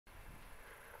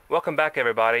Welcome back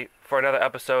everybody for another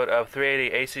episode of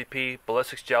 380 ACP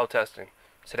ballistics gel testing.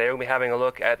 Today we'll be having a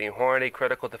look at the Hornady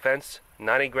Critical Defense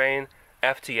 90 grain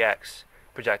FTX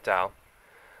projectile.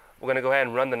 We're going to go ahead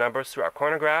and run the numbers through our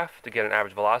corner graph to get an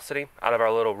average velocity out of our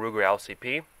little Ruger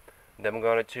LCP. Then we're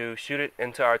going to shoot it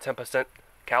into our 10%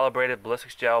 calibrated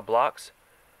ballistics gel blocks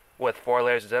with 4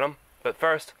 layers of denim. But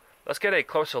first, let's get a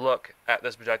closer look at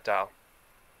this projectile.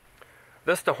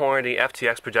 This is the Hornady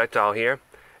FTX projectile here.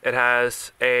 It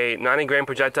has a 90 grain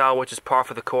projectile, which is par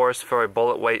for the course for a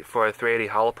bullet weight for a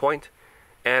 380 hollow point,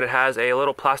 and it has a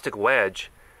little plastic wedge,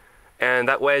 and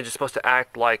that wedge is supposed to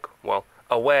act like, well,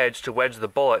 a wedge to wedge the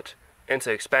bullet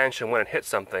into expansion when it hits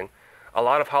something. A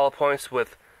lot of hollow points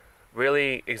with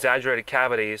really exaggerated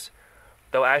cavities,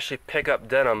 they'll actually pick up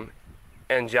denim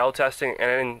in gel testing and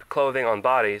in clothing on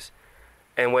bodies,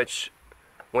 in which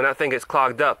when that thing gets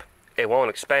clogged up, it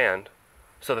won't expand.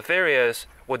 So the theory is,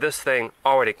 with this thing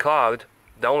already clogged,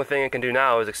 the only thing it can do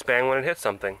now is expand when it hits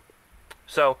something.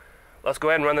 So let's go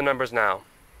ahead and run the numbers now.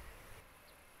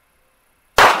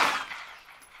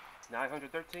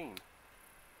 913,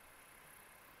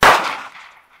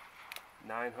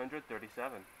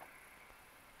 937,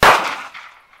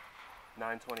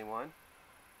 921,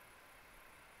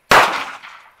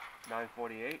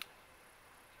 948,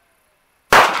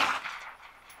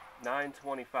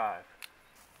 925.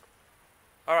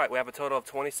 Alright, we have a total of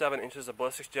 27 inches of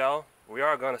ballistics gel. We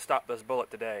are going to stop this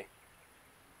bullet today.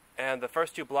 And the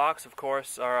first two blocks, of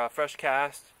course, are fresh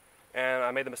cast, and I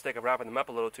made the mistake of wrapping them up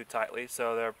a little too tightly,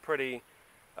 so they're pretty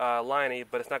liney,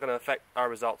 but it's not going to affect our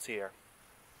results here.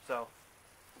 So,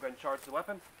 we're going to charge the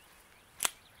weapon,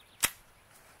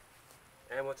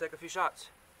 and we'll take a few shots.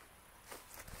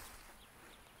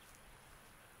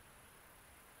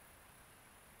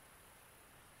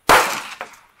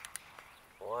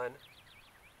 One.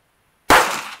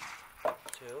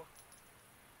 2,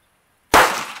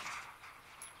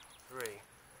 3.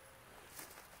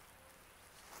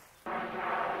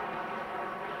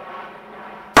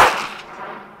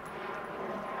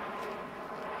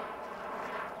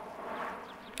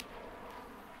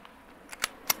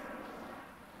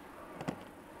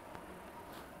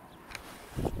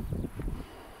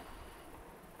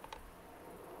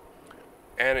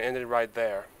 And it ended right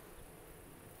there.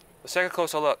 Let's take a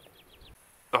closer look.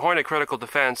 The Hornady Critical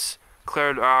Defense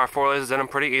cleared our 4 layers of denim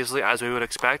pretty easily, as we would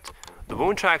expect. The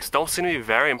wound tracks don't seem to be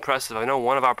very impressive. I know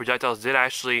one of our projectiles did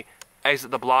actually exit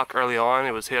the block early on.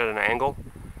 It was hit at an angle,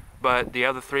 but the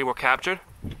other 3 were captured.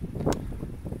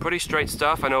 Pretty straight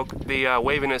stuff. I know the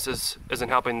waviness isn't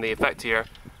helping the effect here,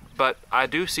 but I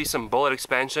do see some bullet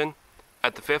expansion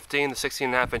at the 15 to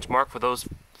 16.5 inch mark for those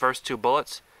first 2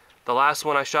 bullets. The last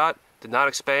one I shot did not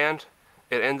expand.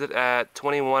 It ended at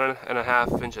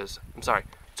 21.5 inches. I'm sorry,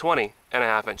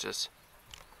 20.5 inches.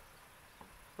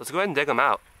 Let's go ahead and dig them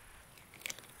out.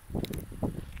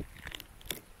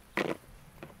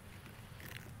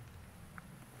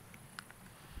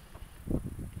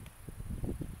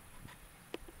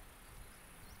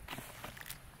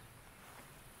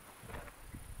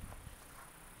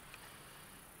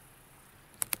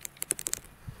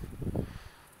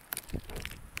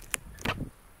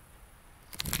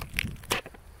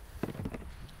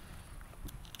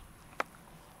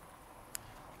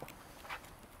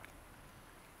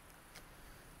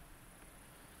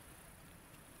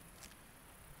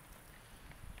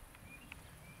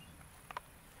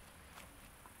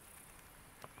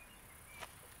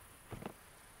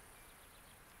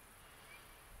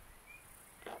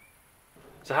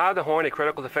 So how did the Hornady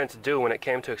Critical Defense do when it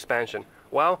came to expansion?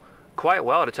 Well, quite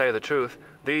well, to tell you the truth.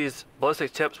 These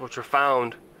ballistic tips which were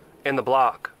found in the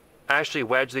block actually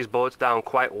wedged these bullets down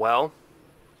quite well.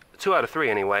 2 out of 3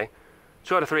 anyway.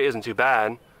 2 out of 3 isn't too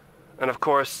bad. And of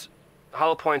course,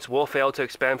 hollow points will fail to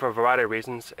expand for a variety of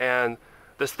reasons, and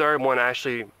this third one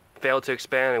actually failed to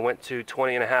expand and went to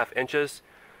 20.5 inches,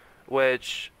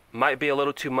 which might be a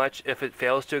little too much if it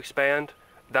fails to expand.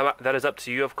 That is up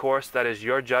to you, of course. That is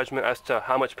your judgment as to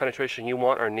how much penetration you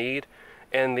want or need.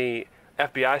 In the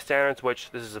FBI standards,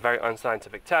 which this is a very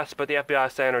unscientific test, but the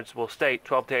FBI standards will state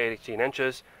 12 to 18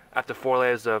 inches after 4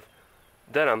 layers of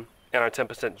denim and our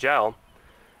 10% gel.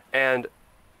 And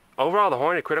overall, the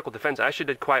Hornady Critical Defense actually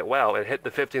did quite well. It hit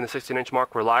the 15 to 16 inch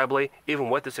mark reliably, even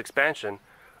with this expansion.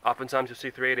 Oftentimes you'll see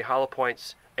 380 hollow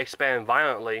points expand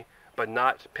violently, but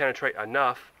not penetrate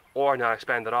enough, or not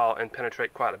expand at all and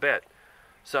penetrate quite a bit.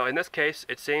 So in this case,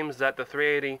 it seems that the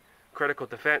 380 Critical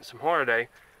Defense from Hornady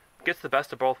gets the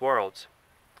best of both worlds.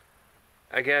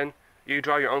 Again, you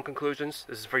draw your own conclusions.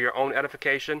 This is for your own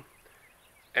edification,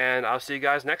 and I'll see you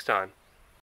guys next time.